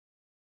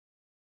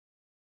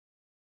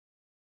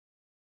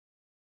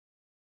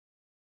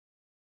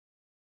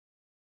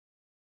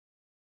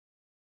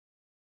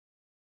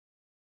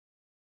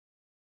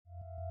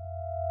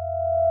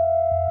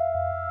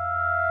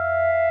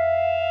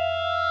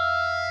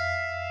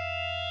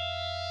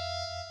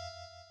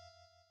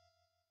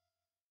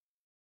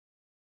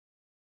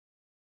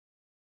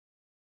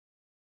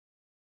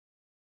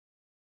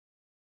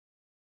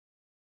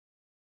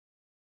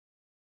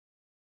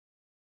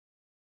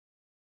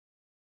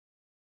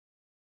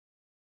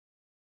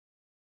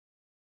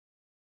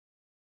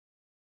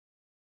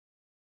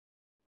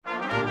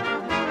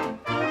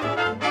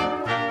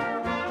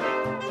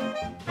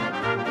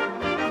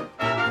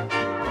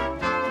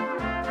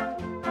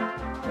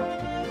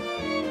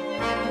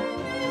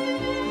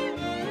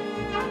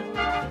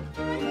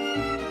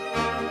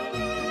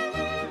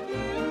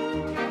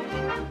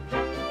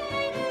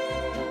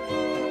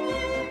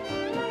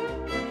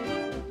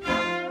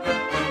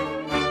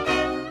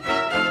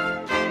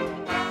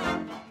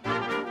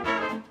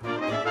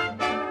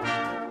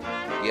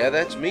Yeah,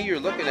 that's me you're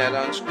looking at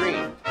on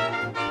screen.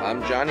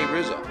 I'm Johnny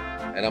Rizzo,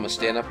 and I'm a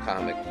stand-up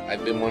comic.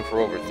 I've been one for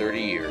over 30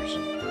 years.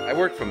 I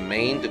worked from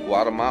Maine to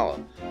Guatemala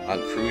on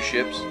cruise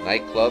ships,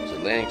 nightclubs,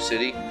 Atlantic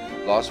City,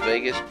 Las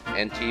Vegas,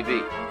 and TV.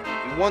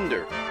 You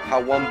wonder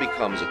how one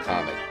becomes a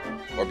comic,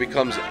 or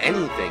becomes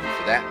anything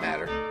for that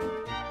matter.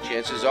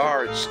 Chances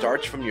are it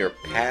starts from your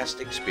past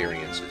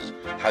experiences,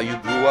 how you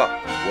grew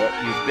up,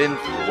 what you've been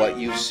through, what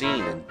you've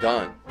seen and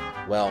done.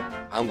 Well,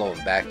 I'm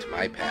going back to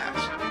my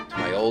past, to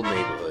my old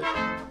neighborhood,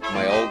 to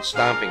my old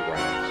stomping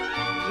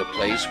grounds, to the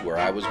place where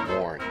I was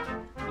born.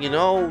 You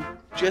know,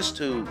 just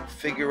to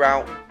figure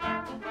out,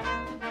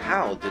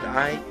 how did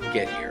I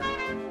get here?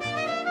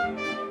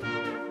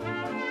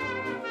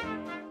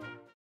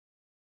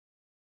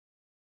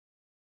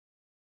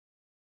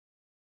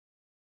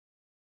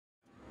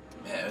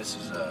 Yeah, this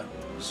is a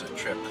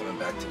trip coming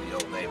back to the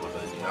old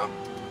neighborhood, you know?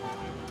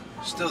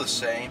 Still the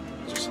same,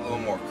 just a little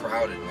more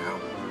crowded now.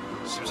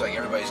 Seems like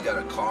everybody's got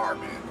a car,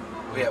 man.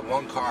 We had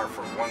one car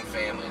for one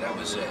family, that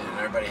was it, and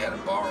everybody had to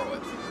borrow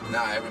it.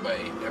 Now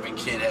every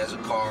kid has a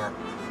car.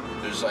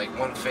 There's like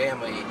one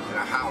family in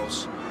a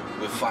house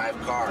with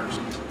 5 cars.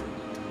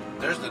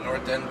 There's the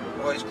North End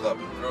Boys Club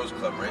and Girls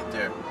Club right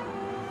there.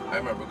 I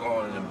remember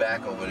going in the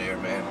back over there,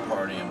 man,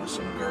 partying with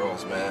some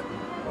girls, man,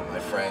 with my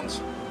friends.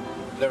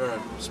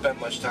 Never spent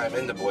much time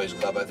in the Boys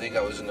Club. I think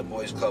I was in the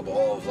Boys Club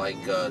all of like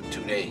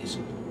 2 days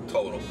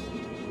total.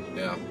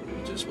 Yeah,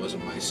 it just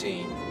wasn't my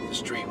scene. The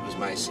street was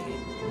my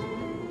scene.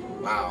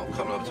 Wow, I'm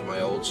coming up to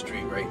my old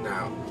street right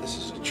now. This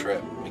is a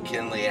trip.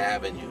 McKinley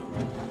Avenue,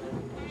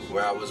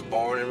 where I was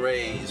born and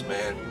raised,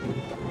 man.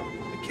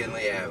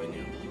 McKinley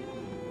Avenue.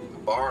 The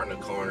bar in the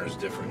corner is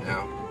different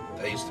now.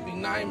 That used to be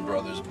Nine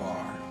Brothers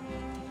Bar.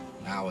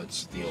 Now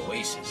it's the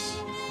Oasis.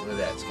 Look at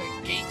that, it's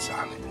got gates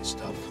on it and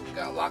stuff. You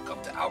gotta lock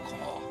up the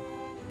alcohol.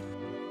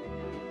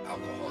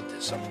 Alcohol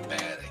did something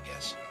bad, I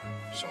guess.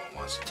 Someone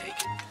wants to take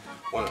it.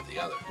 One or the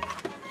other.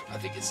 I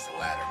think it's the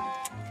latter.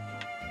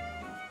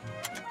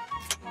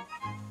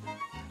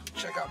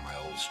 Check out my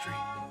old street.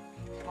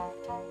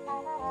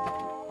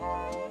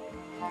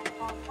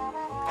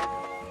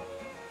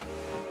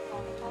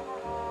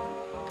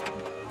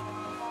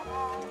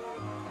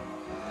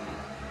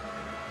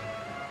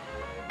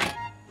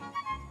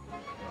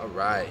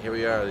 Alright, here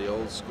we are, the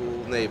old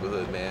school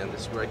neighborhood, man.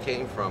 This is where I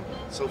came from.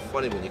 It's so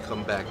funny when you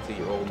come back to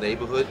your old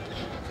neighborhood,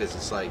 because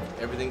it's like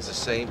everything's the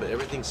same, but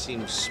everything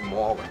seems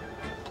smaller.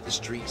 The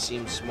street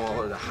seems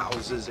smaller, the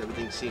houses,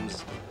 everything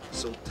seems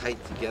so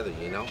tight together,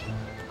 you know?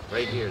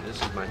 Right here, this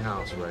is my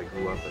house where I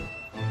grew up in.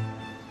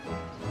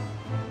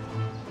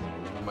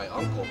 My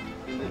uncle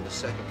lived in the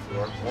 2nd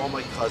floor, all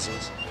my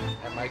cousins,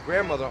 and my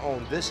grandmother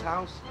owned this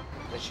house,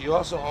 and she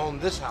also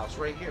owned this house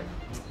right here.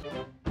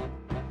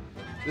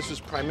 This was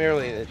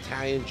primarily an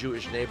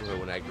Italian-Jewish neighborhood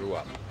when I grew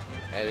up,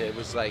 and it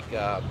was like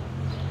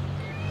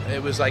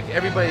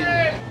everybody.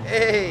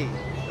 Hey,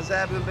 what's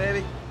happening,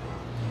 baby?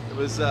 It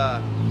was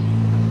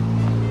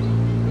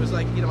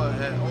like, you know,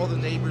 all the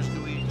neighbors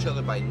knew each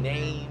other by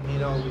name. You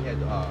know, we had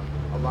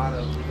a lot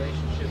of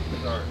relationships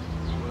with our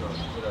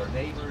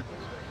neighbors,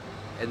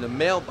 and the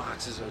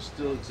mailboxes are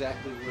still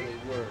exactly where they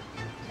were.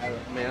 I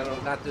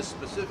don't, not this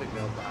specific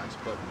mailbox,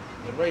 but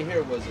right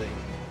here was a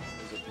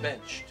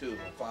bench too.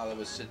 My father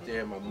would sit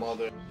there, my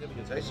mother.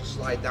 I used to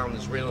slide down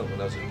this railing when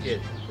I was a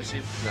kid. But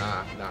see,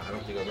 nah, I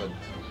don't think I'm gonna.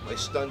 My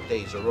stunt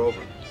days are over.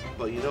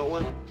 But you know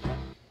what?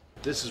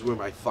 This is where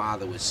my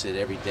father would sit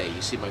every day.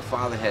 You see, my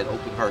father had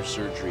open heart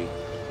surgery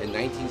in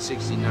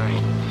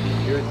 1969.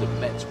 The year the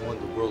Mets won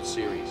the World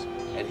Series,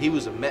 and he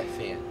was a Met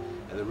fan.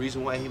 And the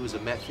reason why he was a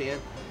Met fan,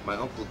 my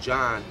Uncle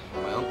John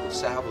and my Uncle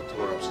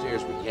Salvatore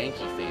upstairs were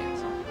Yankee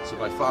fans. So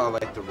my father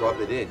liked to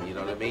rub it in. You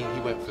know what I mean? He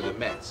went for the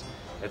Mets.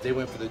 If they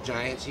went for the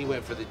Giants, he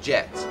went for the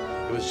Jets.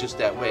 It was just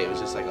that way. It was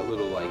just like a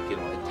little, like, you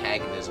know,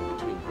 antagonism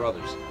between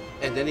brothers.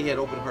 And then he had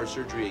open heart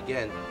surgery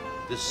again,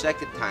 the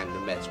 2nd time the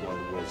Mets won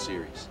the World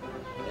Series.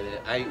 And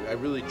I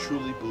really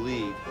truly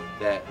believe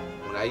that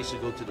when I used to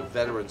go to the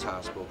Veterans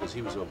Hospital, because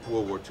he was a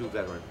World War II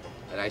veteran,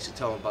 and I used to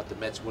tell him about the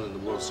Mets winning the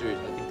World Series,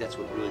 I think that's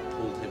what really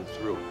pulled him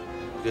through.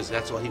 Because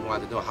that's all he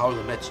wanted to know. How are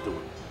the Mets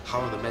doing?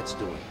 How are the Mets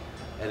doing?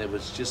 And it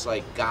was just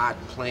like God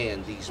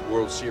planned these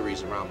World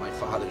Series around my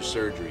father's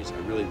surgeries. I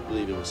really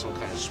believe it was some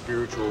kind of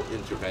spiritual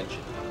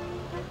intervention.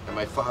 And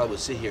my father would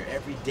sit here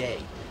every day.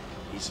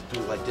 He used to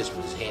do it like this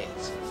with his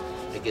hands.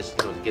 I guess,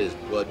 you know, to get his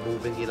blood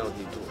moving, you know,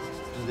 he'd do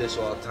this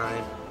all the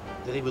time.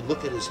 Then he would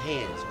look at his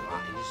hands.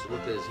 He used to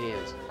look at his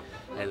hands.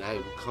 And I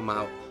would come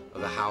out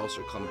of the house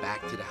or come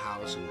back to the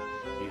house, and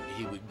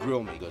he would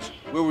grill me. He goes,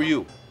 "Where were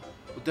you?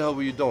 What the hell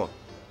were you doing?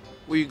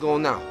 Where you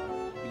going now?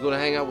 You gonna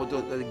hang out with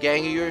the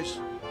gang of yours?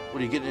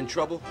 What, are you getting in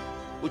trouble?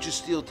 What'd you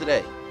steal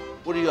today?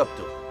 What are you up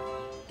to?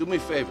 Do me a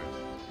favor.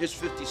 Here's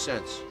 50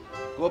 cents.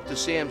 Go up to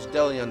Sam's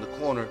Deli on the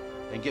corner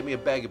and get me a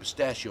bag of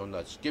pistachio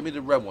nuts. Give me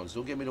the red ones.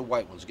 Don't give me the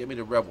white ones. Give me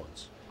the red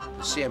ones.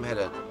 Sam had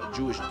a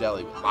Jewish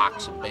deli with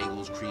lox and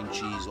bagels, cream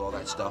cheese, all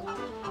that stuff.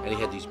 And he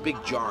had these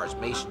big jars,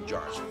 mason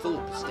jars, full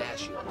of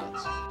pistachio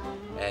nuts.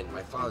 And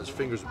my father's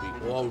fingers would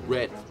be all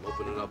red from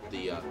opening up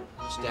the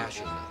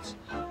pistachio nuts.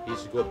 He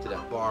used to go up to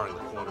that bar in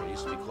the corner. It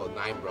used to be called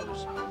Nine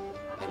Brothers.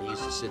 And he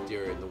used to sit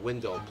there in the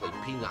window and play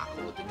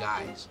pinochle with the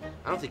guys.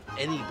 I don't think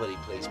anybody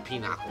plays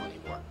pinochle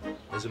anymore.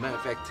 As a matter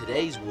of fact,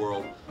 today's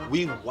world,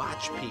 we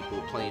watch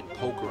people playing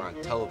poker on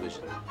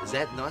television. Is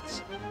that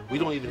nuts? We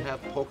don't even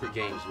have poker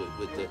games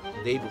with the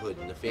neighborhood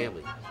and the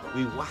family.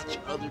 We watch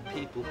other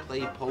people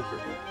play poker.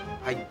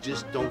 I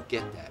just don't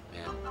get that,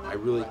 man. I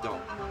really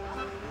don't.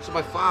 So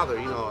my father,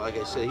 you know, like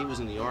I said, he was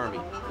in the army,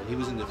 and he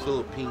was in the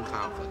Philippine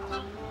conflict,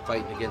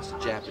 fighting against the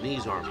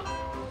Japanese army.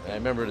 And I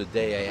remember the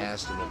day I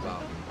asked him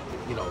about,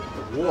 you know,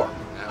 the war.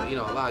 Now, you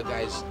know, a lot of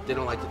guys, they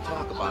don't like to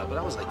talk about it, but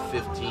I was like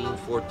 15,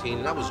 14,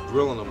 and I was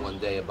grilling him one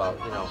day about,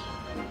 you know,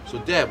 so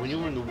Dad, when you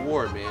were in the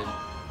war, man,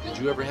 did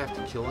you ever have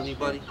to kill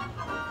anybody?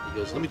 He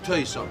goes, let me tell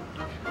you something.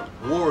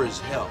 War is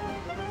hell,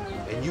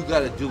 and you got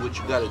to do what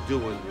you got to do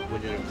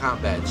when you're in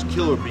combat. It's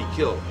kill or be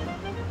killed.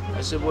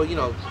 I said, well, you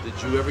know, did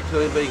you ever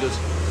kill anybody? He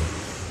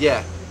goes,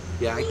 yeah,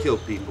 I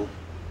killed people.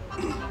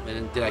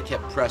 And then I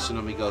kept pressing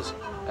him. He goes,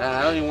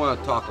 I don't even want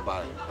to talk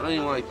about it. I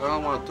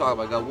don't want to talk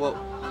about it. I go,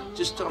 well,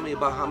 just tell me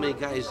about how many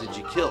guys did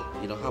you kill?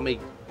 You know, how many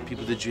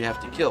people did you have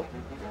to kill?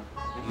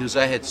 He goes,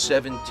 I had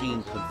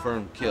 17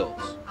 confirmed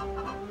kills.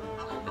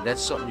 And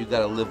that's something you got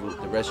to live with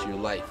the rest of your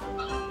life.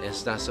 And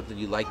it's not something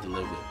you like to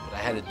live with. But I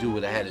had to do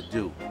what I had to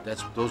do.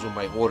 Those were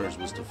my orders,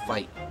 was to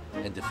fight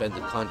and defend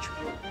the country.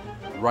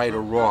 Right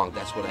or wrong,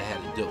 that's what I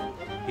had to do.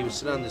 He was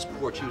sitting on this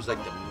porch. He was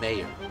like the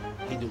mayor.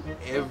 He knew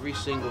every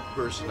single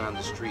person on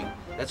the street.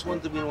 That's one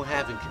thing we don't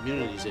have in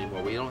communities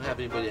anymore. We don't have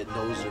anybody that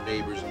knows their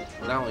neighbors.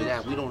 Not only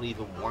that, we don't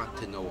even want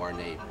to know our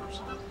neighbors.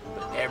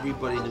 But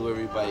everybody knew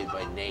everybody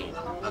by name.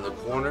 On the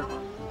corner,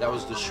 that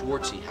was the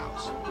Schwartzy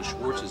house. The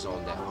Schwartzes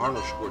owned that.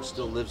 Arnold Schwartz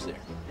still lives there.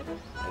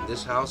 And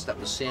this house, that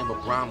was Sam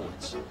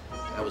Abramowitz.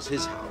 That was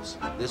his house.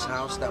 This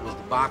house, that was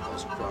the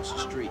Baccos across the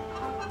street.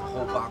 The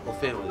whole Bacco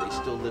family, they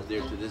still live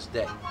there to this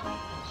day.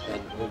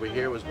 And over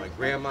here was my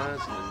grandma's,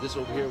 and this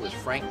over here was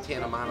Frank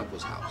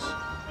Tanamonico's house.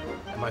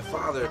 And my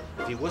father,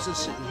 if he wasn't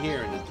sitting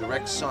here in the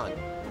direct sun,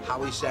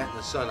 how he sat in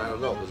the sun, I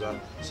don't know. Because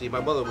see, my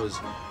mother was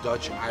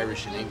Dutch,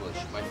 Irish, and English.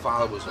 My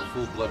father was a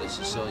full-blooded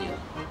Sicilian.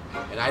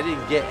 And I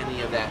didn't get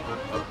any of that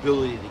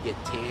ability to get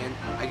tan.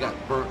 I got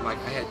burnt, like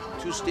I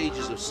had 2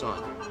 stages of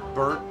sun.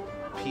 Burnt,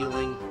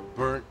 peeling,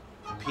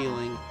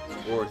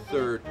 or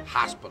third,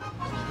 hospital.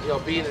 You know,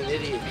 being an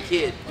idiot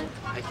kid,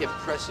 I kept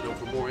pressing him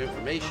for more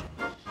information.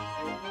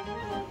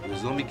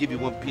 Because let me give you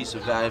one piece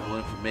of valuable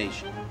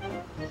information.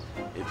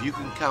 If you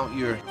can count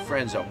your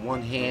friends on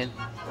one hand,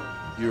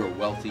 you're a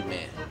wealthy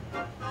man.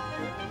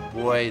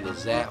 Boy,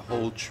 does that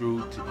hold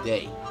true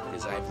today.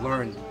 Because I've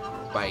learned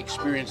by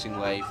experiencing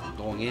life and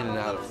going in and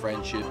out of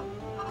friendship,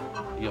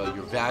 you know,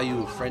 your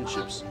value of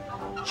friendships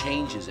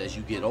changes as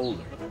you get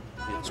older.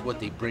 It's what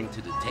they bring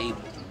to the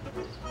table.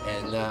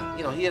 And,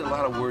 you know, he had a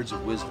lot of words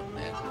of wisdom,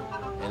 man.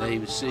 And then he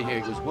would sit here,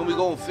 he goes, when we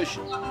going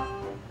fishing?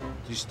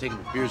 He used to take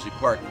him to Beardsley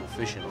Park and go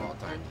fishing all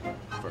the time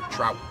for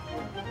trout,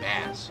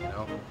 bass, you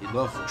know. He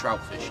loved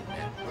trout fishing,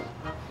 man.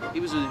 He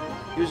was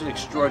an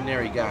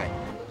extraordinary guy.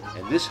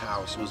 And this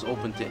house was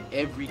open to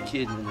every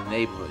kid in the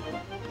neighborhood.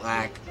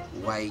 Black,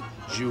 white,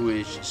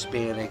 Jewish,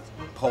 Hispanic,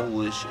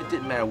 Polish. It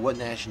didn't matter what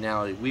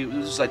nationality. It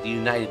was just like the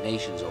United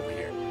Nations over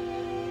here.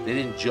 They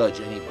didn't judge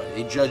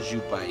anybody. They judged you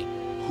by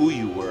who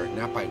you were,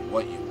 not by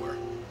what you were.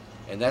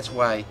 And that's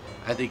why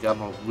I think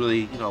I'm a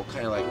really, you know,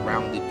 kind of like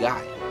rounded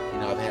guy. You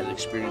know, I've had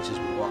experiences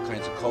with all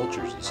kinds of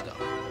cultures and stuff.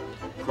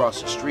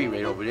 Across the street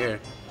right over there,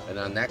 and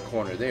on that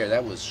corner there,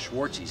 that was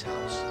Schwartzy's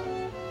house.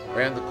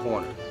 Right on the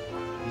corner.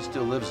 He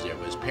still lives there,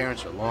 but his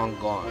parents are long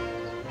gone.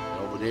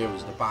 And over there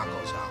was the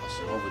Bacco's house.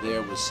 And over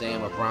there was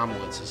Sam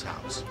Abramowitz's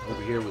house.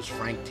 Over here was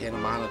Frank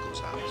Tanamonico's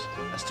house.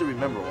 I still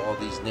remember all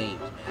these names,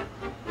 man.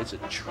 It's a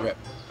trip.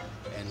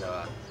 And,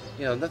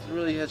 you know, nothing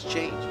really has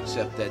changed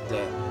except that,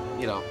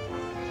 you know,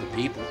 the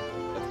people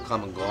have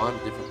come and gone.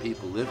 Different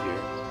people live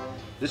here.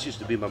 This used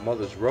to be my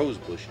mother's rose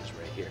bushes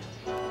right here.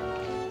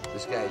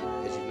 This guy,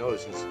 as you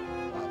notice, he's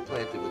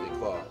planted what they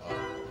call,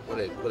 what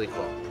do they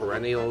call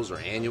perennials or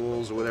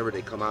annuals or whatever.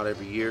 They come out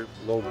every year,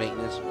 low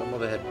maintenance. My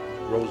mother had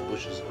rose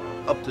bushes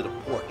up to the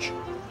porch,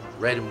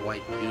 red and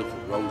white, beautiful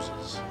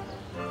roses.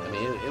 I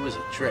mean, it was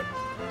a trip.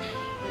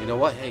 You know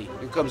what? Hey,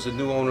 here comes the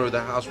new owner of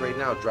the house right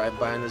now, driving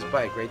by on his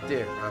bike right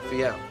there,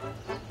 Raphael.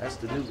 That's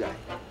the new guy.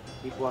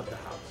 He bought the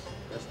house.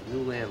 That's the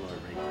new landlord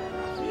right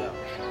there, Raphael.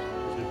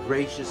 He's been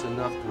gracious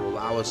enough to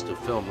allow us to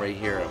film right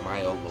here at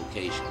my old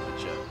location,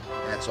 which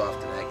hats off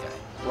to that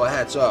guy. Well,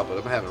 hats off, but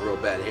I'm having a real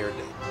bad hair day.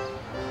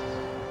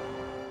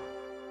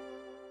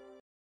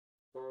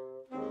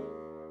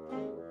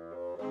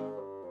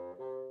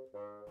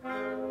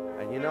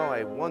 And you know,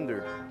 I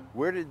wondered,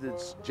 where did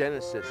this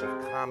genesis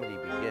of comedy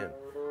begin?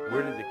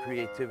 Where did the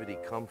creativity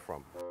come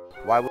from?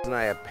 Why wasn't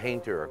I a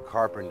painter, a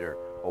carpenter,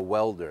 a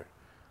welder?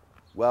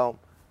 Well,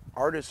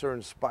 artists are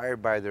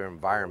inspired by their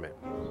environment.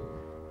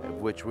 If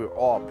which we're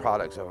all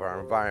products of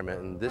our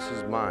environment, and this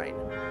is mine.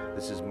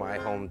 This is my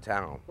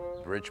hometown,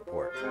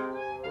 Bridgeport,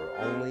 where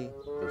only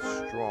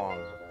the strong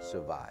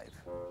survive.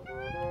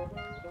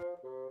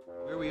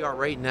 Where we are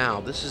right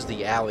now, this is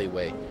the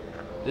alleyway.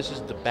 This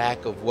is the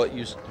back of what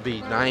used to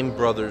be Nine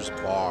Brothers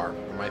Bar,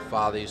 where my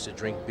father used to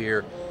drink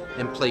beer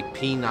and play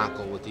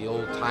pinochle with the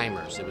old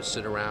timers. They would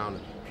sit around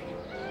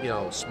and, you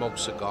know, smoke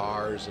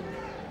cigars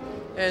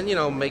and you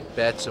know, make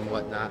bets and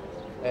whatnot.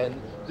 And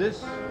this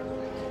is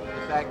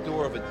the back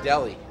door of a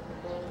deli.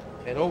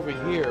 And over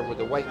here, where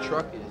the white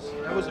truck is,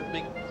 that was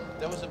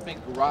a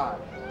big garage.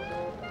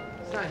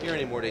 It's not here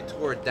anymore. They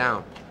tore it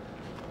down.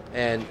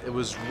 And it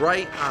was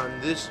right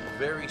on this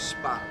very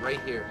spot, right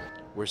here,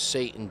 where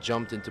Satan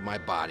jumped into my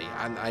body.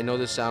 I know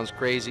this sounds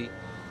crazy.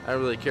 I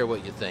don't really care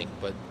what you think,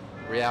 but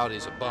reality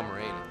is a bummer,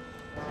 ain't it?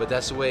 But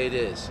that's the way it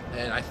is.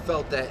 And I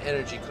felt that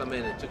energy come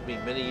in. It took me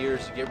many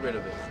years to get rid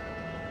of it.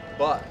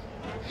 But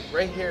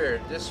right here,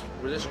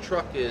 where this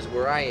truck is,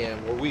 where I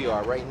am, where we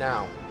are right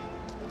now,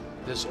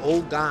 this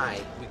old guy,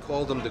 we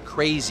called him the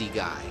crazy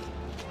guy.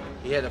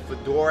 He had a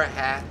fedora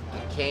hat,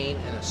 a cane,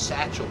 and a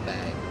satchel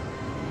bag.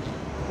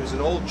 He was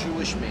an old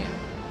Jewish man.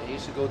 He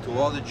used to go to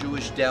all the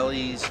Jewish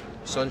delis,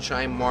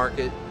 Sunshine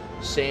Market,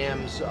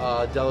 Sam's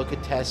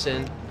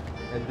Delicatessen,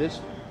 and this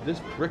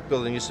brick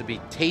building used to be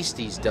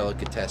Tasty's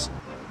Delicatessen,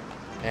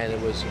 and it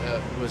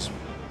was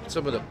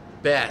some of the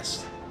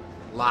best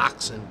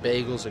lox and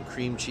bagels and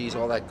cream cheese,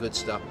 all that good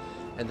stuff.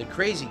 And the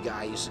crazy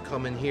guy used to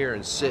come in here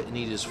and sit and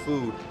eat his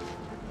food.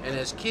 And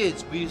as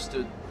kids, we used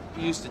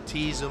to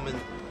tease him and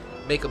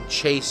make him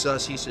chase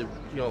us. He used to,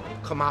 you know,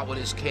 come out with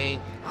his cane.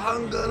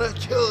 I'm gonna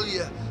kill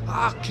you.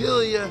 I'll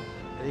kill you.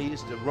 And he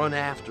used to run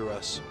after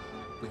us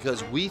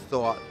because we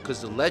thought,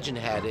 because the legend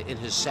had it in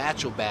his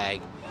satchel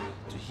bag,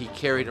 he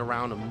carried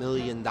around $1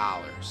 million.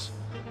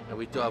 And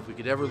we thought if we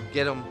could ever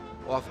get him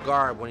off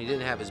guard when he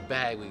didn't have his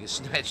bag, we could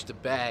snatch the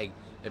bag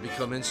and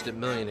become instant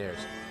millionaires.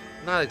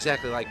 Not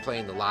exactly like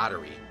playing the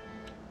lottery,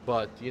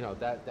 but you know,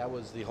 that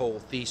was the whole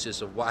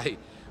thesis of why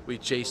we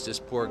chased this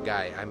poor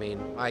guy. I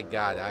mean, my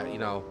God, you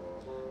know,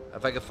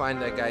 if I could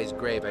find that guy's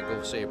grave, I'd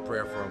go say a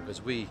prayer for him, because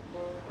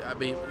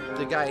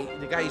the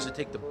guy used to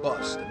take the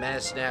bus, the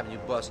Madison Avenue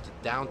bus, to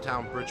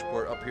downtown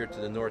Bridgeport up here to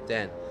the north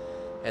end.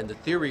 And the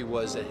theory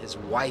was that his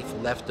wife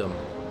left him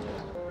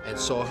and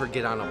saw her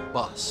get on a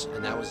bus,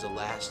 and that was the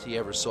last he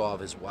ever saw of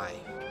his wife.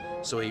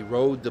 So he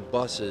rode the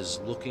buses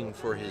looking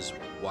for his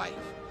wife.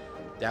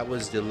 That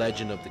was the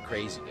legend of the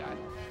crazy guy.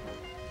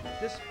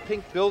 This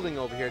pink building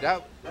over here,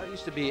 that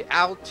used to be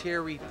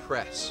Altieri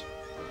Press.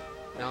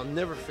 And I'll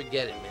never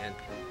forget it, man.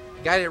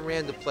 The guy that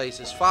ran the place,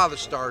 his father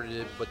started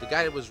it, but the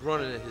guy that was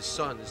running it, his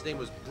son, his name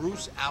was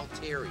Bruce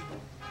Altieri.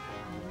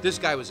 This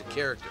guy was a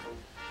character.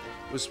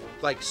 It was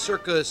like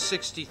circa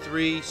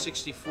 63,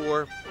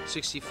 64,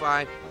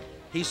 65.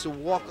 He used to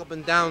walk up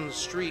and down the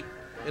street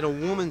in a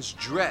woman's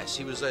dress.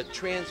 He was a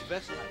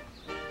transvestite.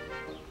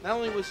 Not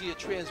only was he a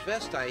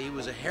transvestite, he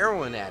was a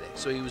heroin addict.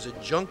 So he was a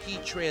junkie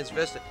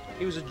transvestite.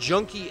 He was a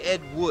junkie Ed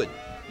Wood,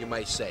 you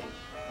might say.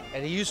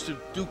 And he used to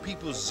do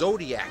people's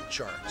zodiac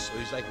charts. So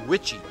he's like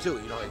witchy too,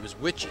 you know, he was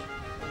witchy.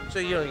 So,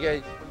 you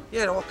know, he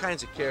had all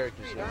kinds of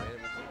characters here, man.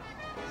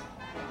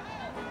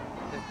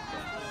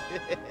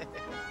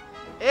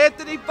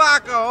 Anthony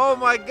Paco, oh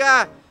my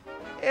God.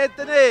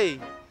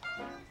 Anthony.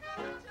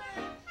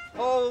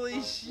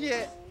 Holy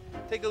shit.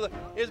 Take a look.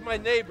 Here's my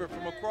neighbor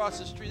from across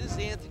the street. This is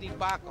Anthony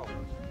Paco.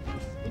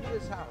 Look at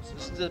this house.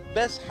 This is the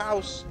best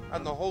house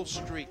on the whole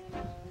street.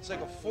 It's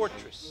like a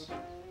fortress.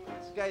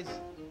 This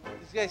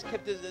guy's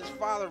kept his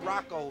father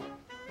Rocco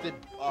did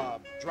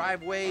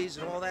driveways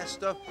and all that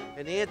stuff.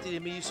 And Anthony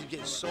and me used to get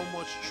in so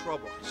much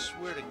trouble. I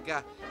swear to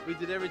God, we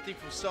did everything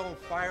from selling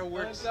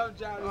fireworks. What's up,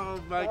 Johnny? Oh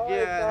my God,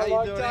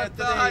 how you doing,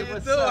 Anthony? How you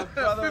What's doing? up,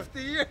 brother?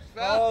 50 years,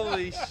 man.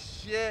 Holy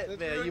shit,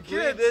 man! You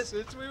believe this?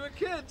 Since we were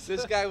kids.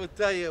 This guy would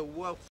tell you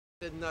what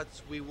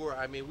nuts we were.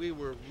 I mean, we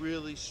were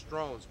really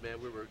Strones, man.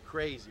 We were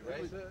crazy,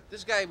 right?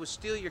 This guy would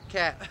steal your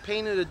cat,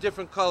 paint it a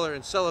different color,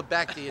 and sell it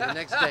back to you the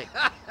next day.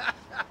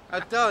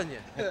 I'm telling you.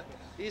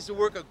 He used to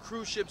work on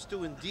cruise ships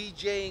doing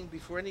DJing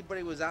before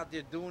anybody was out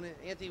there doing it.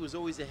 Anthony was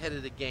always ahead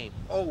of the game.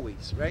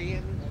 Always, right,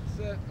 Anthony? That's it.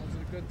 Those are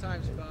the good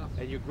times, pal.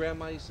 And your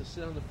grandma used to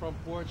sit on the front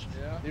porch.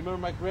 Yeah. You remember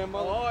my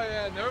grandmother? Oh,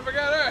 yeah. Never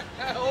forget her.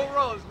 Old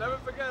Rose. Never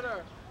forget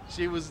her.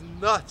 She was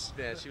nuts,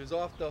 man. She was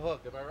off the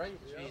hook. Am I right?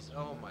 Yeah. Jeez,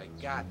 oh my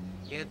God.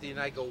 Anthony and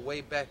I go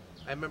way back.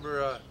 I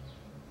remember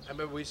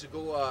we used to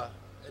go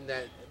in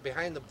that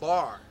behind the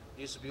bar.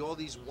 There used to be all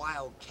these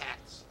wild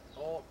cats.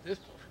 Oh, this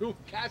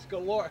cats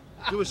galore.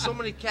 There was so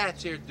many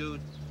cats here,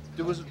 dude.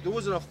 There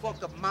wasn't a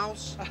fucked up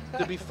mouse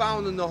to be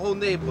found in the whole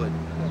neighborhood.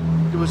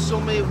 There was so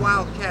many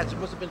wild cats. There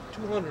must have been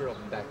 200 of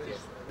them back there.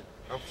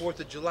 On 4th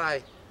of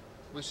July,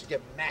 we used to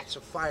get mats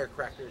of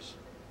firecrackers.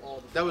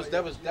 Oh, that was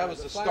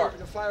the start.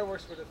 The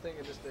fireworks were the thing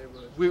in this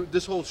neighborhood.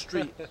 This whole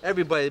street,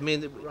 everybody. I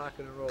mean,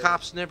 rocking and rolling.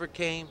 Cops never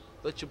came.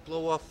 Let you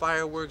blow off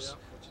fireworks.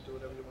 Yeah, let you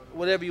do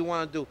whatever you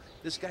want to do.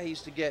 This guy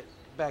used to get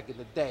back in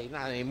the day,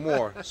 not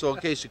anymore. So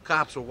in case the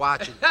cops were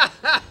watching,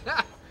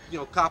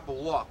 cop a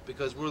walk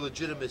because we're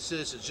legitimate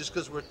citizens. Just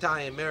because we're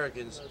Italian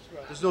Americans,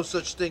 right. there's no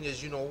such thing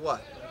as you know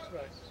what. That's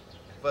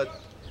right.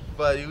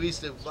 But we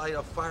used to light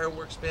up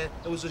fireworks, man.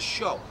 It was a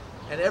show,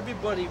 and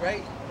everybody,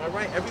 right? Am I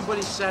right?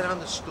 Everybody sat on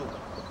the stoop,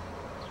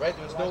 right?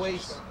 There was no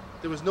AC.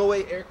 There was no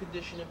air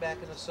conditioning back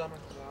in the summer.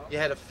 You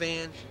had a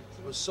fan.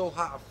 It was so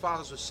hot. Our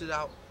fathers would sit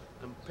out,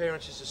 and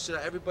parents used to sit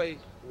out. Everybody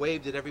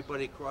waved at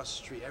everybody across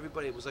the street.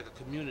 Everybody, it was like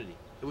a community.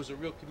 It was a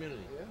real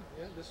community.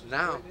 Yeah. This is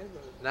Now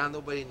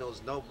nobody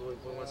knows. Nobody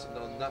wants to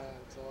know nothing.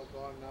 It's all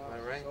gone now.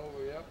 Am I right? It's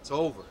over. Yeah. It's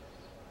over.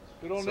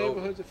 Good old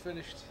neighborhoods are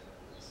finished.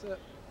 That's it.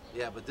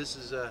 Yeah, but this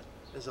is an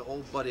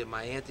old buddy of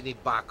mine, Anthony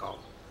Bacco.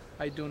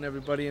 How you doing,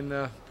 everybody in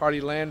the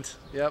party land?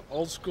 Yep,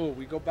 old school.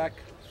 We go back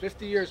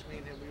 50 years, me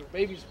and him. We were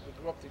babies.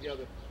 We grew up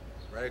together.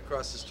 Right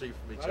across the street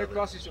from each Right other.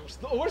 across each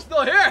other. We're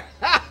still here.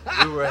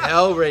 We were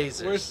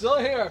hellraisers. We're still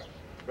here.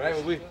 Right,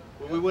 when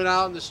we went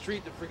out in the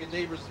street, the freaking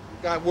neighbors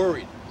got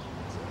worried.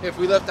 If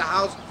we left the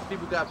house,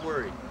 people got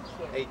worried.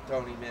 Hey,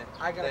 Tony, man.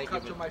 I got to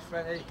cut to my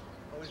friend. Hey,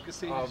 always good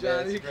seeing Oh, you,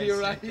 man, Johnny. it's great You're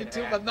right, seeing you you.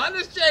 too. But none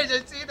has changed.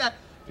 I see that.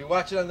 You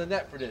watch it on the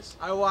net for this.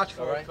 I watch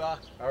for All it, right? pal.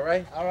 All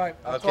right? All right.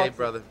 I'll Okay, talk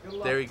brother. Good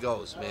luck. There he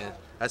goes, man.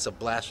 That's a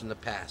blast from the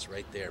past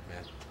right there,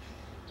 man.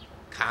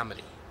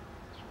 Comedy.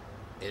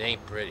 It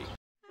ain't pretty.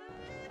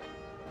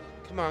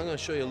 Come on, I'm going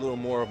to show you a little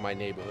more of my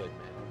neighborhood,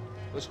 man.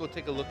 Let's go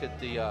take a look at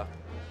the,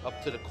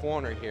 up to the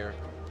corner here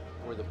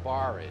where the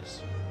bar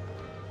is.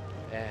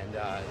 And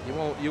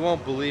you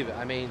won't believe it.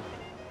 I mean,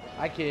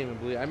 I can't even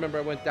believe it. I remember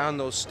I went down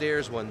those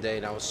stairs one day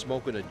and I was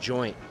smoking a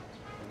joint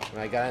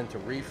when I got into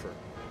reefer.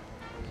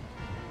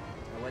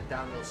 I went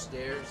down those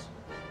stairs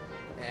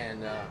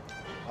and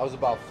I was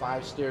about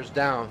 5 stairs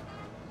down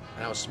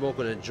and I was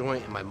smoking a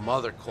joint and my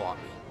mother caught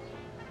me.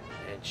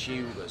 And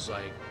she was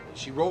like,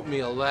 she wrote me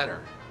a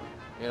letter.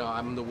 You know,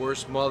 I'm the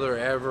worst mother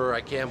ever.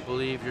 I can't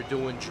believe you're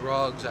doing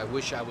drugs. I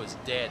wish I was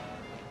dead.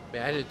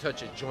 Man, I didn't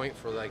touch a joint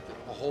for like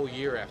a whole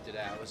year after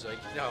that. I was like,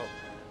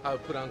 I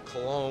would put on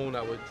cologne.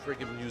 I would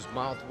freaking use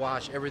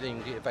mouthwash,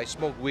 everything. If I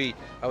smoked weed,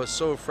 I was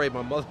so afraid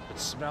my mother would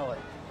smell it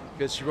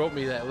because she wrote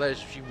me that letter.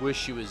 She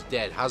wished she was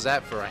dead. How's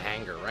that for a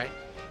hanger, right?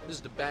 This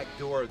is the back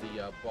door of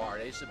the bar.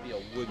 There used to be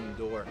a wooden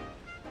door.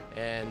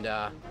 And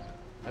I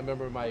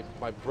remember my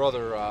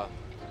brother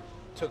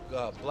took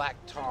black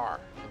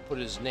tar and put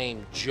his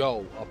name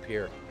Joe up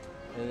here,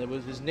 and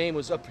his name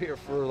was up here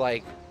for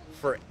like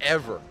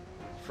forever.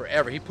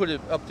 He put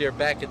it up there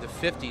back in the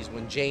 50s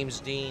when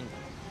James Dean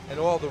and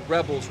all the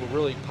rebels were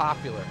really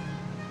popular.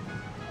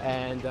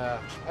 And I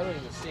don't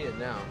even see it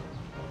now,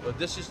 but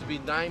this used to be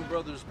Nine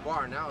Brothers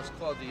Bar. Now it's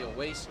called the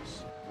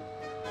Oasis.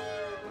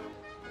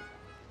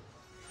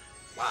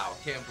 Wow,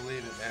 can't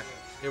believe it, man.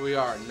 Here we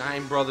are,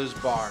 Nine Brothers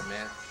Bar,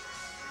 man.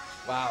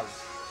 Wow.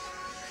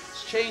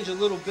 It's changed a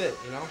little bit,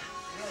 you know?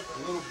 A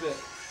little bit.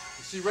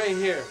 You see right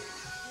here,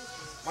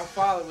 my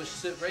father would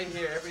sit right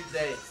here every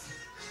day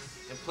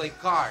and play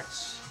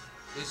cards.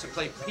 They used to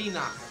play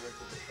pinochle.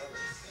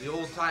 The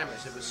old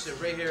timers, they would sit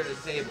right here at the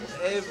table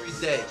every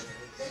day.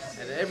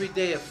 And every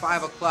day at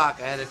 5 o'clock,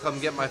 I had to come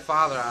get my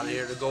father out of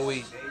here to go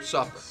eat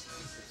supper.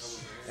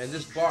 And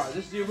this bar,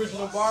 this is the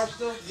original bar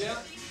still? Yeah.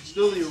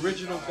 Still the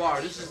original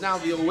bar. This is now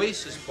the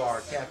Oasis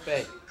Bar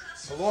Cafe.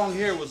 Along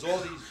here was all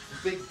these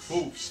big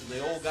booths, and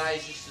the old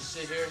guys used to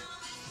sit here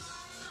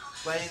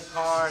playing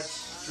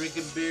cards,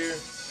 drinking beer.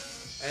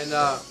 And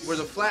where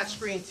the flat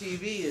screen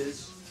TV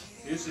is,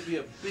 there used to be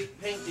a big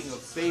painting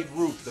of Babe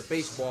Ruth, the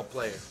baseball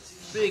player.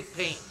 Big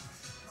paint.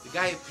 The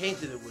guy who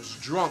painted it was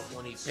drunk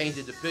when he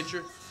painted the picture.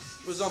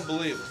 It was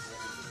unbelievable.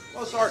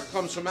 Most art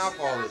comes from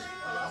alcoholism.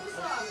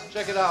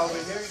 Check it out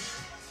over here.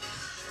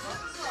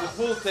 The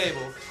pool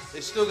table.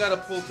 They still got a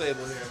pool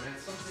table here, man.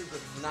 Some things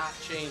have not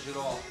changed at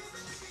all.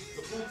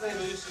 The pool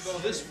table used to go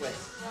this way.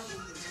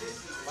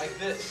 Like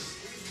this.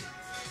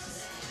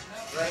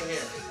 Right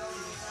here.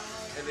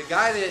 And the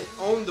guy that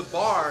owned the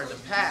bar in the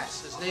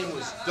past, his name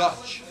was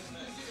Dutch.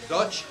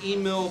 Dutch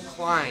Emil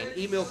Klein.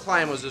 Emil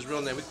Klein was his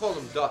real name. We called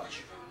him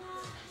Dutch.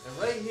 And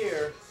right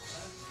here,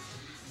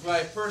 where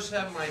I first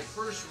had my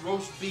first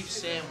roast beef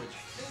sandwich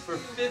for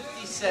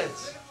 50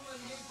 cents.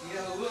 He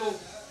had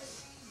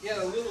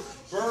a little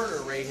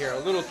burner right here, a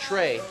little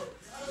tray,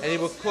 and he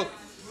would cook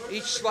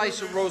each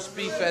slice of roast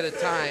beef at a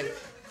time.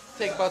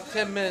 Take about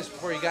 10 minutes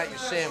before you got your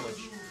sandwich.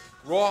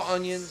 Raw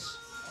onions,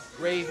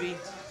 gravy,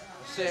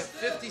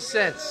 50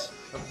 cents.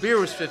 A beer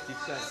was 50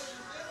 cents.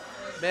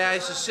 Man, I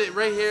used to sit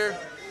right here,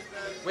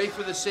 wait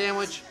for the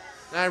sandwich,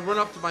 and I'd run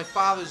up to my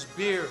father's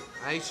beer.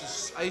 I used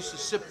to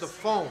sip the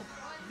foam,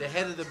 the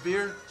head of the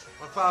beer.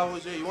 My father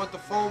was there, you want the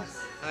foam?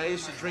 And I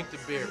used to drink the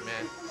beer,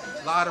 man.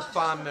 A lot of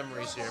fond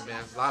memories here,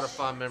 man. A lot of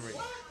fond memories.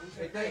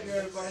 Hey, thank you,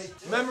 everybody.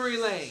 Memory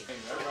Lane.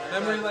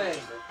 Memory Lane.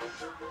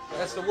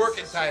 That's the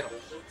working title.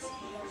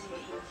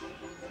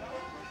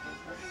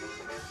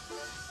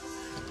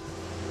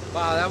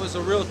 Wow, that was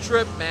a real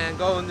trip, man,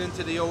 going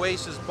into the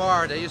Oasis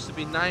Bar. There used to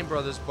be Nine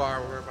Brothers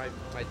Bar where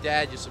my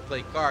dad used to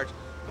play cards.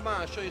 Come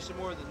on, I'll show you some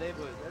more of the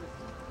neighborhood.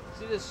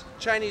 See this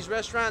Chinese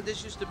restaurant?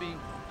 This used to be,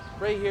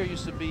 right here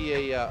used to be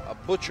a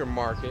butcher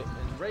market.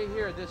 And right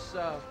here, this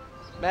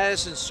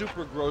Madison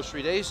Super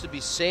Grocery. They used to be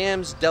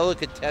Sam's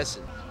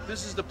Delicatessen.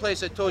 This is the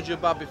place I told you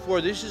about before.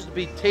 This used to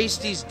be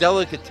Tasty's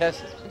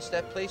Delicatessen. It's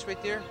that place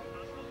right there.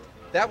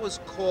 That was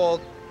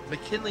called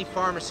McKinley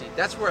Pharmacy.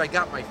 That's where I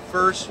got my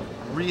first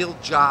real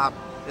job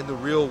in the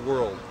real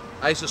world.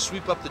 I used to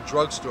sweep up the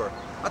drugstore.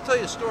 I'll tell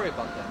you a story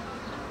about that.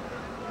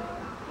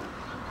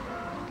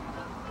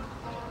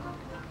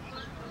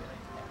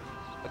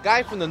 A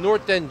guy from the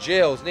North End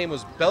jail, his name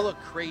was Bella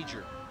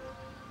Crager.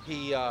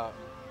 He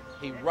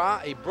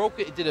broke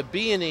it, did a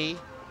B&E,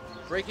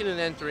 breaking and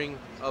entering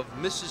of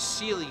Mrs.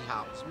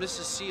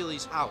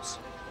 Seeley's house.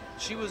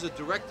 She was a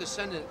direct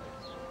descendant,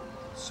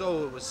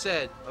 so it was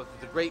said, of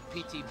the great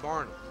P.T.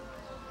 Barnum.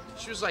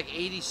 She was like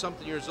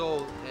 80-something years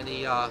old, and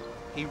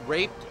he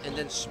raped and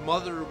then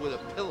smothered her with a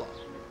pillow.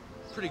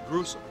 Pretty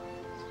gruesome.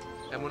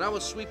 And when I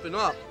was sweeping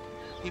up,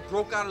 he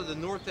broke out of the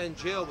North End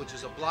jail, which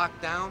is a block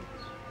down,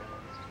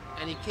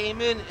 and he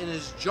came in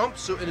his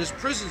jumpsuit, in his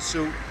prison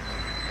suit,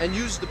 and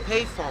used the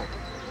payphone.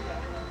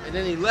 And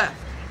then he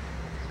left.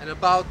 And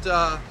about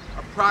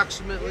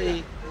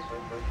approximately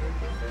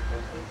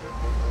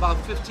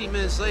about 15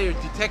 minutes later,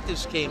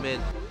 detectives came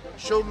in,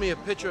 showed me a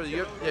picture of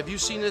the. Have you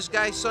seen this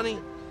guy, Sonny?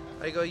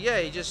 I go, yeah,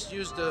 he just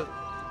used the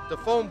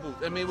phone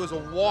booth. I mean, it was a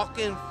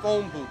walk-in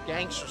phone booth,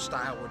 gangster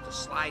style, with the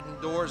sliding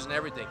doors and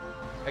everything.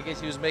 I guess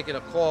he was making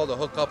a call to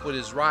hook up with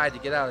his ride to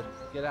get out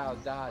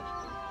of Dodge.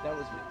 That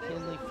was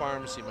McKinley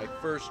Pharmacy, my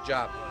first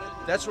job.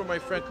 That's where my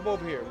friend, come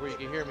over here, where you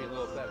can hear me a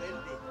little better.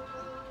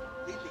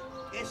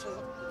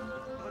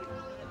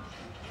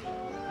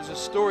 There's a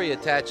story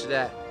attached to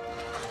that.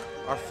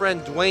 Our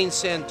friend Dwayne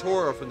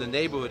Santoro from the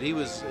neighborhood, he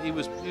was a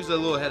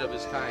little ahead of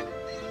his time.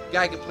 The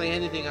guy could play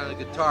anything on a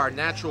guitar,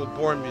 natural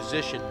born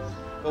musician.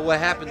 But what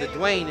happened to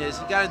Dwayne is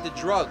he got into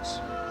drugs.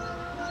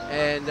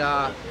 And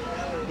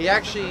he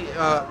actually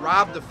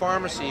robbed the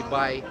pharmacy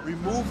by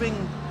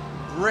removing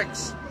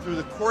bricks through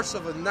the course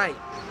of a night.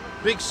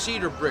 Big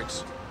cedar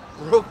bricks.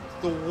 Broke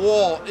the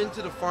wall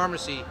into the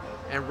pharmacy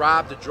and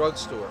robbed the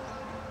drugstore.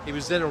 He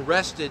was then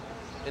arrested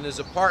in his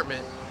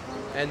apartment,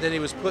 and then he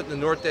was put in the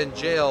North End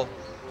jail,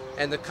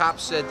 and the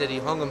cops said that he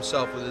hung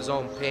himself with his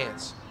own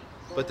pants.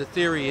 But the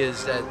theory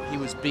is that he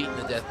was beaten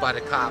to death by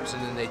the cops,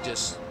 and then they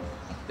just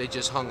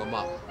hung him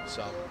up.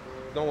 So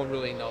no one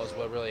really knows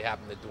what really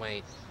happened to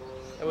Dwayne.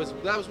 That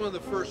was one of the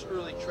first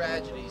early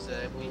tragedies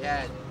that we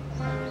had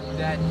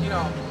that, you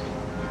know,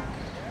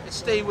 it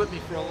stayed with me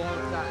for a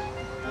long time.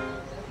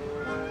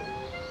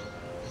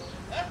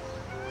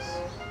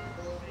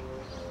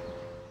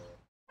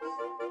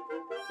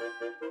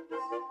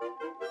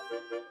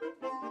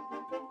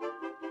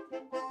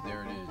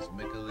 There it is,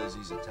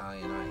 Michelizzi's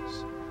Italian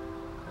Ice.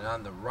 And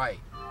on the right,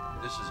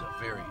 this is a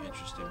very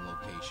interesting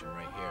location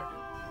right here.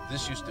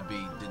 This used to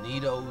be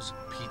Donito's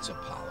Pizza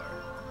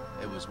Parlor.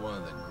 It was one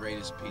of the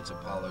greatest pizza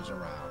parlors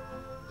around.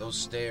 Those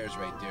stairs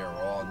right there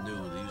are all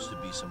new. There used to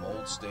be some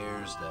old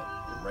stairs that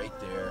were right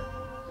there.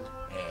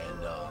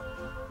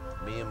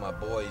 And me and my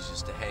boys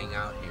used to hang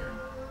out here.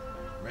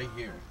 Right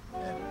here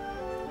at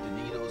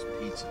Donito's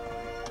Pizza.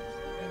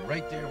 And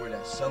right there where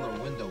that cellar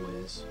window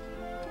is,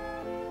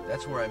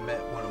 that's where I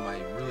met one of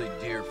my really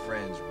dear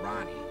friends,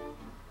 Ronnie.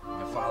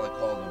 My father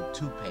called him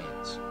Two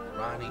Pants,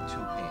 Ronnie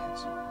Two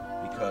Pants,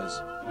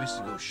 because we used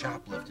to go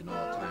shoplifting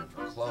all the time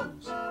for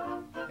clothes.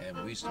 And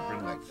we used to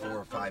bring like 4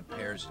 or 5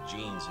 pairs of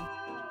jeans,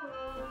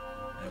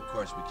 and of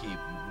course we keep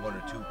 1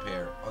 or 2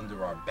 pair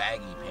under our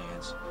baggy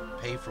pants,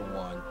 pay for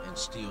 1 and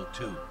steal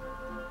 2.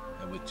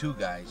 And with 2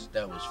 guys,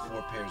 that was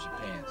 4 pairs of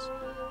pants,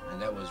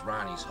 and that was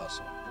Ronnie's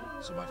hustle.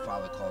 So my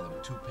father called him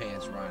Two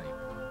Pants Ronnie.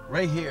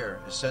 Right here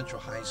is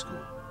Central High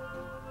School.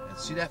 And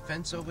see that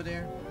fence over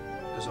there?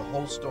 There's a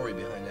whole story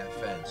behind that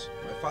fence.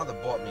 My father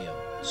bought me a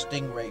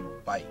Stingray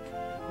bike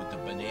with the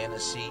banana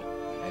seat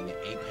and the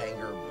ape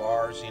hanger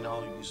bars, you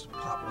know, you used to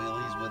pop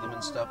wheelies with them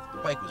and stuff. The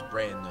bike was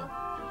brand new.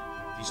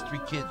 These 3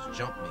 kids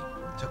jumped me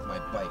and took my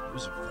bike. It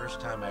was the first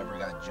time I ever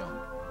got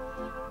jumped.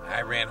 And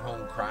I ran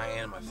home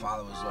crying. My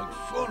father was like,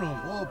 son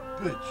of a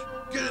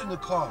bitch, get in the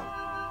car.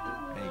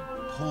 And he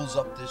pulls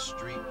up this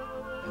street,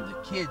 and the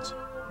kids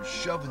were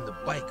shoving the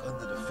bike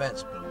under the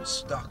fence, but it was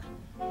stuck.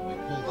 And we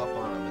pulled up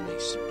on them, and they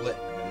split,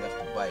 and they left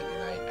the bike,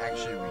 and I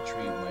actually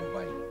retrieved my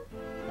bike.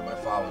 And my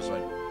father was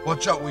like,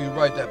 watch out when you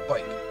ride that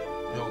bike.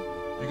 You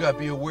know, you gotta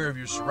be aware of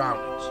your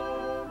surroundings.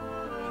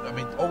 I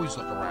mean, always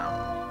look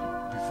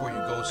around before you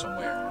go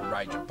somewhere and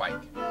ride your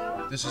bike.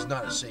 This is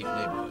not a safe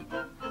neighborhood.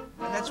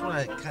 And that's when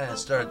I kind of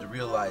started to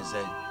realize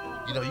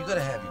that, you know, you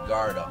gotta have your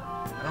guard up.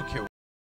 I don't care